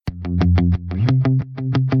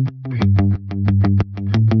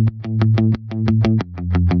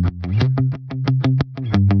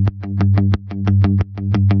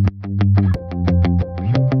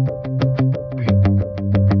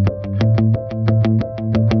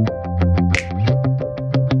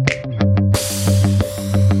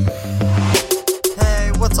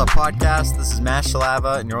podcast. This is Matt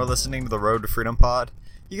Shalava, and you're listening to the Road to Freedom Pod.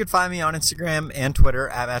 You can find me on Instagram and Twitter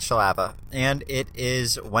at Matt Shalava, and it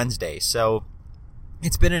is Wednesday, so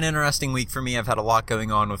it's been an interesting week for me. I've had a lot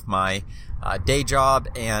going on with my day job,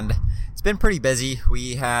 and it's been pretty busy.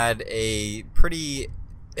 We had a pretty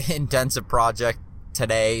intensive project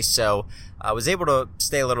today, so I was able to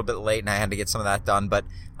stay a little bit late, and I had to get some of that done, but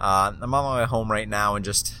I'm on my way home right now and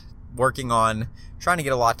just working on trying to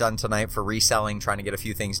get a lot done tonight for reselling, trying to get a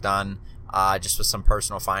few things done just with some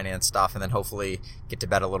personal finance stuff, and then hopefully get to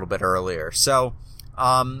bed a little bit earlier. So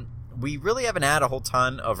we really haven't had a whole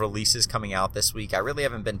ton of releases coming out this week. I really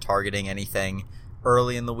haven't been targeting anything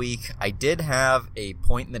early in the week. I did have a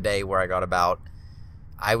point in the day where I got about,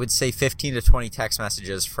 I would say, 15 to 20 text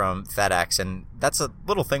messages from FedEx, and that's a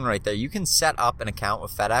little thing right there. You can set up an account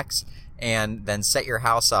with FedEx and then set your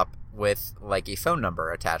house up with like a phone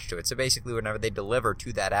number attached to it. So basically whenever they deliver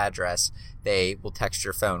to that address, they will text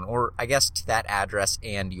your phone, or I guess to that address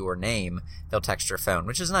and your name, they'll text your phone,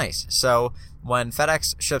 which is nice. So when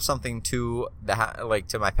FedEx ships something to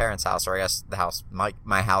to my parents' house, or I guess the house,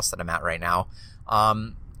 my house that I'm at right now,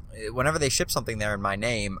 whenever they ship something there in my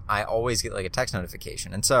name, I always get like a text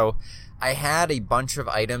notification. And so I had a bunch of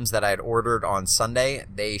items that I had ordered on Sunday.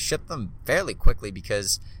 They shipped them fairly quickly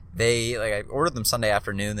because I ordered them Sunday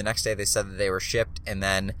afternoon. The next day they said that they were shipped, and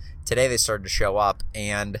then today they started to show up,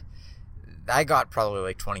 and I got probably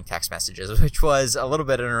like 20 text messages, which was a little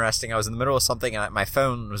bit interesting. I was in the middle of something and my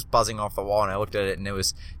phone was buzzing off the wall, and I looked at it and it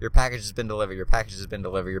was, your package has been delivered, your package has been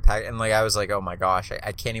delivered, and I was like, oh my gosh,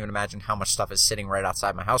 I can't even imagine how much stuff is sitting right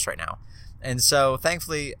outside my house right now. And so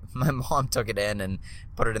thankfully my mom took it in and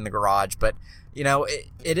put it in the garage. But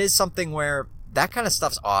it is something where that kind of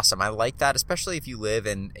stuff's awesome. I like that, especially if you live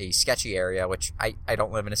in a sketchy area, which I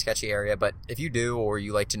don't live in a sketchy area, but if you do, or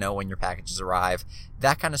you like to know when your packages arrive,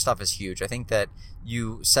 that kind of stuff is huge. I think that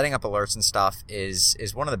you setting up alerts and stuff is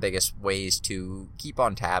one of the biggest ways to keep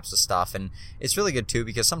on tabs of stuff. And it's really good too,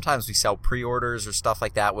 because sometimes we sell pre-orders or stuff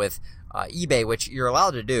like that with eBay, which you're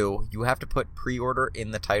allowed to do. You have to put pre-order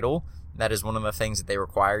in the title. That is one of the things that they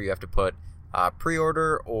require. You have to put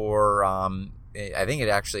pre-order, or I think it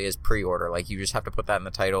actually is pre-order. Like, you just have to put that in the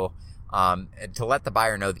title to let the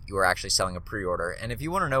buyer know that you are actually selling a pre-order. And if you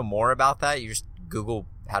want to know more about that, you just Google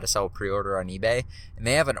how to sell a pre-order on eBay, and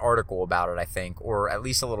they have an article about it, I think, or at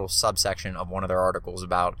least a little subsection of one of their articles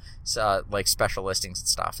about like special listings and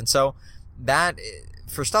stuff. And so that,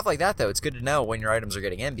 for stuff like that though, it's good to know when your items are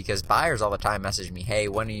getting in, because buyers all the time message me, hey,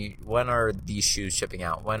 when are these shoes shipping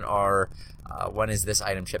out? When is this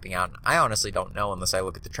item shipping out? And I honestly don't know unless I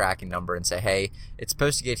look at the tracking number and say, hey, it's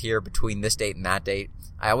supposed to get here between this date and that date.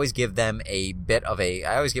 I always give them I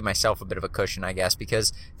always give myself a bit of a cushion, I guess,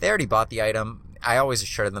 because they already bought the item. I always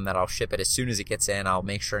assure them that I'll ship it as soon as it gets in. I'll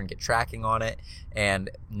make sure and get tracking on it and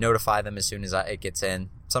notify them as soon as it gets in.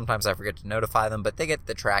 Sometimes I forget to notify them, but they get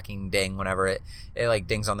the tracking ding whenever it like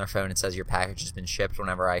dings on their phone and says your package has been shipped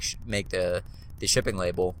whenever I make the shipping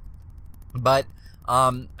label. But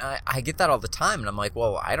I get that all the time, and I'm like,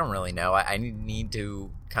 well, I don't really know. I need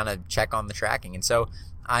to kind of check on the tracking. And so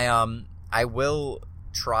I will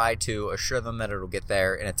try to assure them that it'll get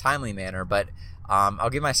there in a timely manner, but I'll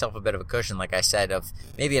give myself a bit of a cushion, like I said, of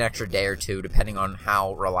maybe an extra day or two, depending on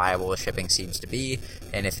how reliable the shipping seems to be,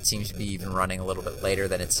 and if it seems to be even running a little bit later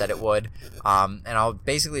than it said it would. And I'll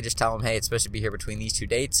basically just tell them, hey, it's supposed to be here between these two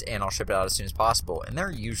dates, and I'll ship it out as soon as possible. And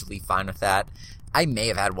they're usually fine with that. I may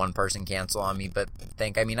have had one person cancel on me, but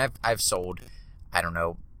I've sold, I don't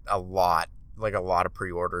know, a lot of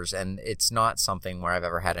pre-orders, and it's not something where I've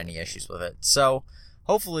ever had any issues with it. So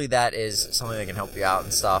hopefully that is something that can help you out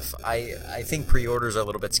and stuff. I think pre-orders are a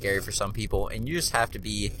little bit scary for some people, and you just have to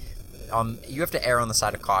be you have to err on the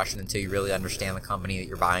side of caution until you really understand the company that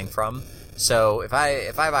you're buying from. So if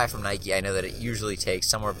I buy from Nike, I know that it usually takes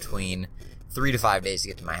somewhere between 3 to 5 days to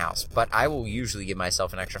get to my house, but I will usually give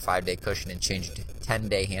myself an extra 5-day cushion and change it to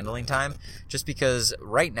 10-day handling time, just because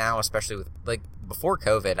right now, especially with before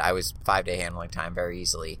COVID, I was 5-day handling time very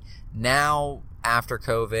easily. Now, after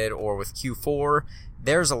COVID or with Q4,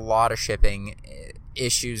 there's a lot of shipping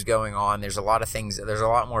issues going on. There's a lot of things. There's a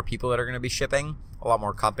lot more people that are going to be shipping, a lot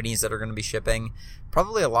more companies that are going to be shipping,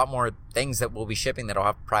 probably a lot more things that will be shipping that'll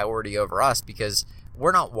have priority over us, because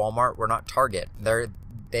we're not Walmart, we're not Target.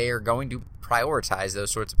 They are going to prioritize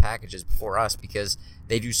those sorts of packages before us because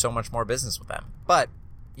they do so much more business with them. But,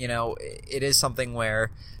 it is something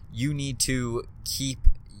where you need to keep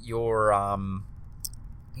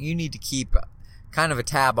kind of a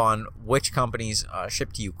tab on which companies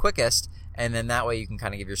ship to you quickest, and then that way you can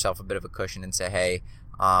kind of give yourself a bit of a cushion and say, hey,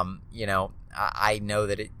 I know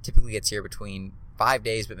that it typically gets here between 5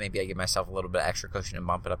 days, but maybe I give myself a little bit of extra cushion and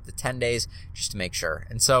bump it up to 10 days just to make sure.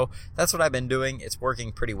 And so that's what I've been doing. It's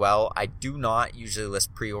working pretty well. I do not usually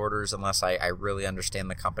list pre-orders unless I really understand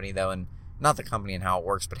the company, though, and not the company and how it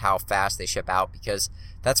works, but how fast they ship out, because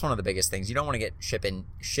that's one of the biggest things. You don't want to get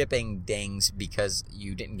shipping dings because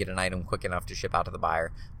you didn't get an item quick enough to ship out to the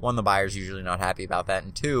buyer. One, the buyer's usually not happy about that,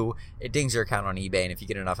 and two, it dings your account on eBay, and if you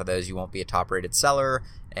get enough of those, you won't be a top-rated seller,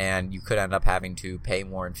 and you could end up having to pay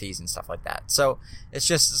more in fees and stuff like that. So it's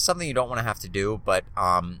just something you don't want to have to do, but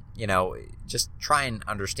just try and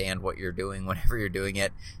understand what you're doing whenever you're doing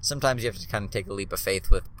it. Sometimes you have to kind of take a leap of faith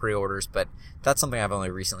with pre-orders, but that's something I've only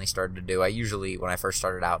recently started to do. I usually, when I first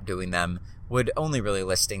started out doing them, would only really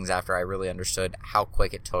list things after I really understood how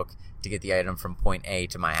quick it took to get the item from point A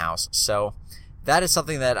to my house. So that is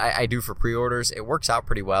something that I do for pre-orders. It works out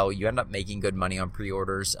pretty well. You end up making good money on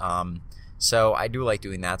pre-orders. So I do like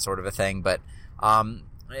doing that sort of a thing, but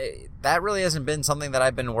that really hasn't been something that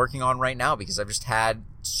I've been working on right now because I've just had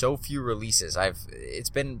so few releases. It's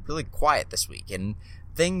been really quiet this week, and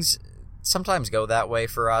things sometimes go that way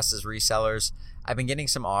for us as resellers. I've been getting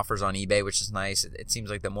some offers on eBay, which is nice. It seems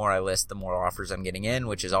like the more I list, the more offers I'm getting in,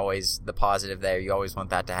 which is always the positive there. You always want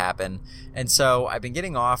that to happen. And so I've been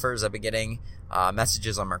getting offers. I've been getting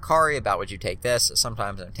messages on Mercari about, would you take this?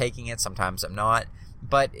 Sometimes I'm taking it, sometimes I'm not.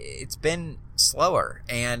 But it's been slower.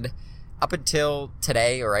 And up until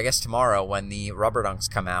today, or I guess tomorrow, when the rubber dunks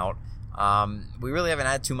come out, we really haven't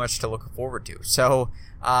had too much to look forward to. So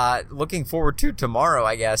looking forward to tomorrow,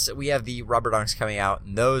 I guess, we have the rubber dunks coming out,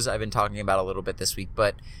 and those I've been talking about a little bit this week,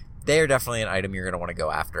 but they are definitely an item you're going to want to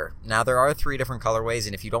go after. Now, there are 3 different colorways,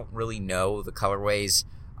 and if you don't really know the colorways,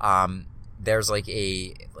 there's I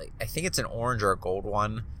think it's an orange or a gold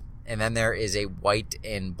one, and then there is a white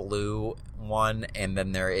and blue one, and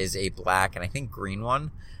then there is a black and I think green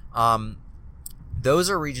one.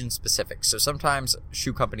 Those are region specific. So sometimes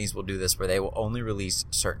shoe companies will do this where they will only release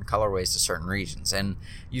certain colorways to certain regions. And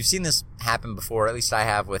you've seen this happen before, at least I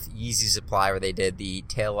have, with Yeezy Supply, where they did the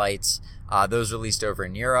taillights. Those released over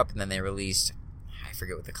in Europe, and then they released, I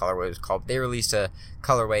forget what the colorway was called. They released a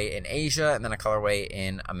colorway in Asia and then a colorway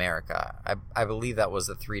in America. I believe that was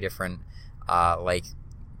the 3 different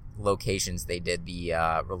locations they did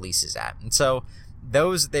the releases at. And so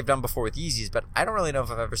those they've done before with Yeezys, but I don't really know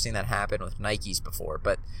if I've ever seen that happen with Nikes before.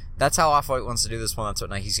 But that's how Off-White wants to do this one. That's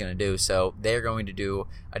what Nike's going to do. So they're going to do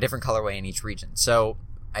a different colorway in each region. So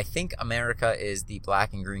I think America is the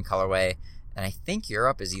black and green colorway, and I think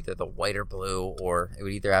Europe is either the white or blue, or it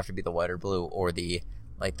would either have to be the white or blue or the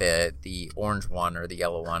orange one or the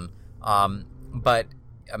yellow one. But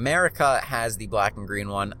America has the black and green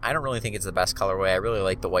one. I don't really think it's the best colorway. I really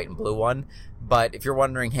like the white and blue one. But if you're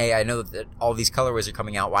wondering, hey, I know that all these colorways are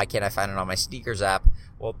coming out, why can't I find it on my sneakers app?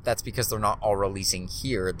 Well, that's because they're not all releasing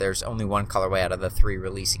here. There's only one colorway out of the 3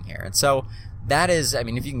 releasing here. And so that is, if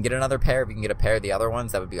you can get another pair, if you can get a pair of the other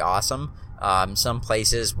ones, that would be awesome. Some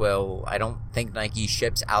places I don't think Nike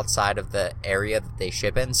ships outside of the area that they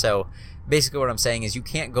ship in. So basically what I'm saying is you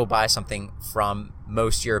can't go buy something from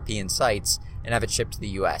most European sites and have it shipped to the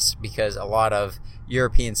US, because a lot of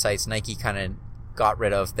European sites, Nike kind of got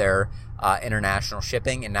rid of their international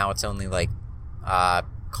shipping, and now it's only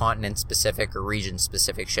continent specific or region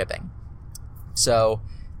specific shipping. So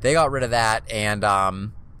they got rid of that,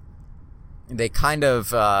 and they kind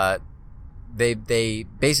of they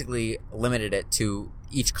basically limited it to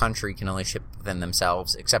each country can only ship within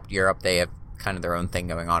themselves, except Europe. They have kind of their own thing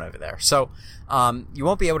going on over there. So you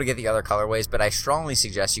won't be able to get the other colorways, but I strongly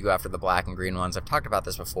suggest you go after the black and green ones. I've talked about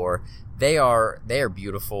this before. They are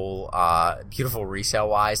beautiful, beautiful resale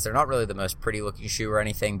wise. They're not really the most pretty looking shoe or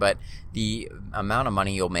anything, but the amount of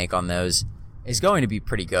money you'll make on those is going to be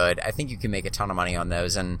pretty good. I think you can make a ton of money on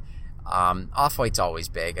those, and Off-White's always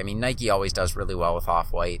big. Nike always does really well with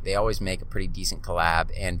Off-White. They always make a pretty decent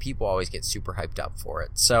collab, and people always get super hyped up for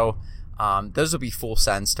it. So those will be full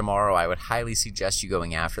sends tomorrow. I would highly suggest you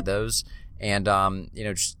going after those, and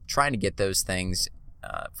just trying to get those things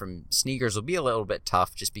from sneakers will be a little bit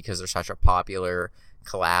tough just because they're such a popular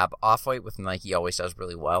collab. Off-White with Nike always does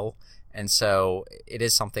really well, and so it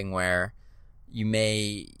is something where you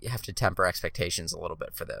may have to temper expectations a little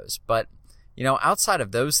bit for those. But outside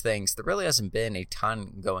of those things, there really hasn't been a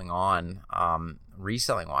ton going on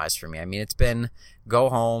reselling wise for me. It's been go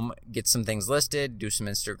home, get some things listed, do some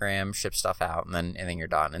Instagram, ship stuff out, and then you're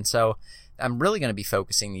done. And so I'm really going to be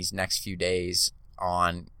focusing these next few days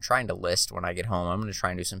on trying to list when I get home. I'm going to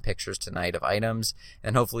try and do some pictures tonight of items,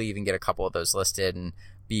 and hopefully even get a couple of those listed and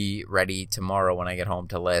be ready tomorrow when I get home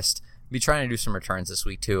to list. Be trying to do some returns this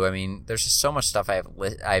week too. There's just so much stuff I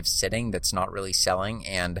have sitting that's not really selling,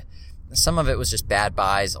 and some of it was just bad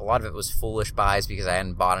buys. A lot of it was foolish buys because I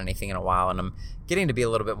hadn't bought anything in a while, and I'm getting to be a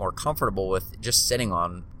little bit more comfortable with just sitting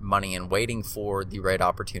on money and waiting for the right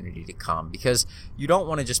opportunity to come, because you don't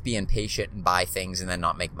want to just be impatient and buy things and then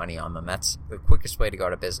not make money on them. That's the quickest way to go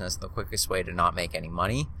out of business, the quickest way to not make any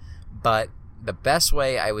money. But the best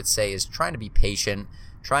way, I would say, is trying to be patient,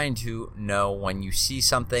 trying to know when you see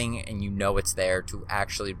something and you know it's there to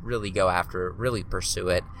actually really go after it, really pursue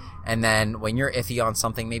it. And then when you're iffy on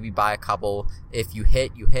something, maybe buy a couple. If you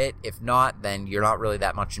hit, you hit. If not, then you're not really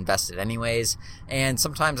that much invested anyways. And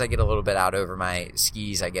sometimes I get a little bit out over my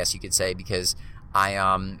skis, I guess you could say, because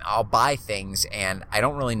I'll buy things and I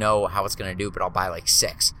don't really know how it's going to do, but I'll buy like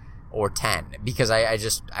 6 or 10 because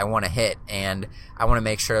I want to hit, and I want to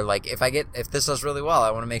make sure, like, if this does really well,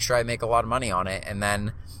 I want to make sure I make a lot of money on it, and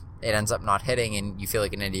then it ends up not hitting and you feel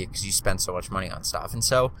like an idiot because you spend so much money on stuff. And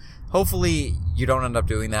so hopefully you don't end up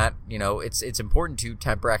doing that. You know, it's important to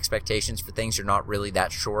temper expectations for things you're not really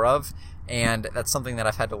that sure of, and that's something that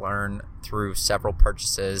I've had to learn through several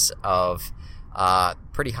purchases of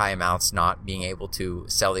pretty high amounts, not being able to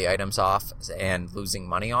sell the items off and losing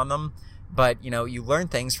money on them. But, you know, you learn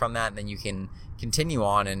things from that, and then you can continue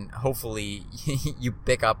on, and hopefully you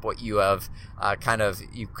pick up what you have kind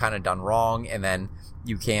of done wrong, and then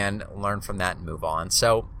you can learn from that and move on.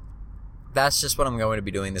 So that's just what I'm going to be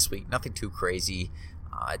doing this week. Nothing too crazy.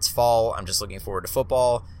 It's fall. I'm just looking forward to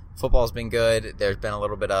football. Football's been good. There's been a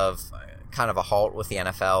little bit of kind of a halt with the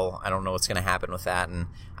NFL. I don't know what's going to happen with that, and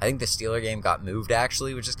I think the Steeler game got moved,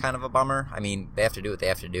 actually, which is kind of a bummer. I mean, they have to do what they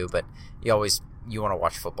have to do, but you want to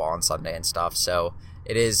watch football on Sunday and stuff, so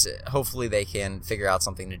it is, hopefully they can figure out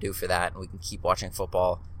something to do for that and we can keep watching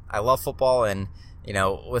football. I love football, and you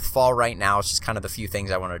know, with fall right now, it's just kind of the few things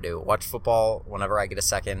I want to do. Watch football whenever I get a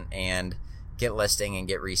second, and get listing and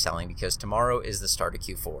get reselling, because tomorrow is the start of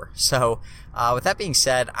Q4. So with that being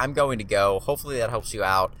said, I'm going to go. Hopefully that helps you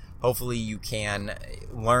out. Hopefully you can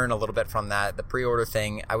learn a little bit from that. The pre-order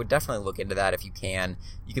thing, I would definitely look into that if you can.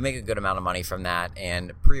 You can make a good amount of money from that,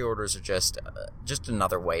 and pre-orders are just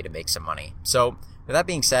another way to make some money. So with that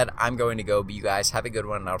being said, I'm going to go, but you guys have a good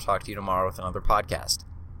one, and I'll talk to you tomorrow with another podcast.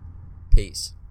 Peace.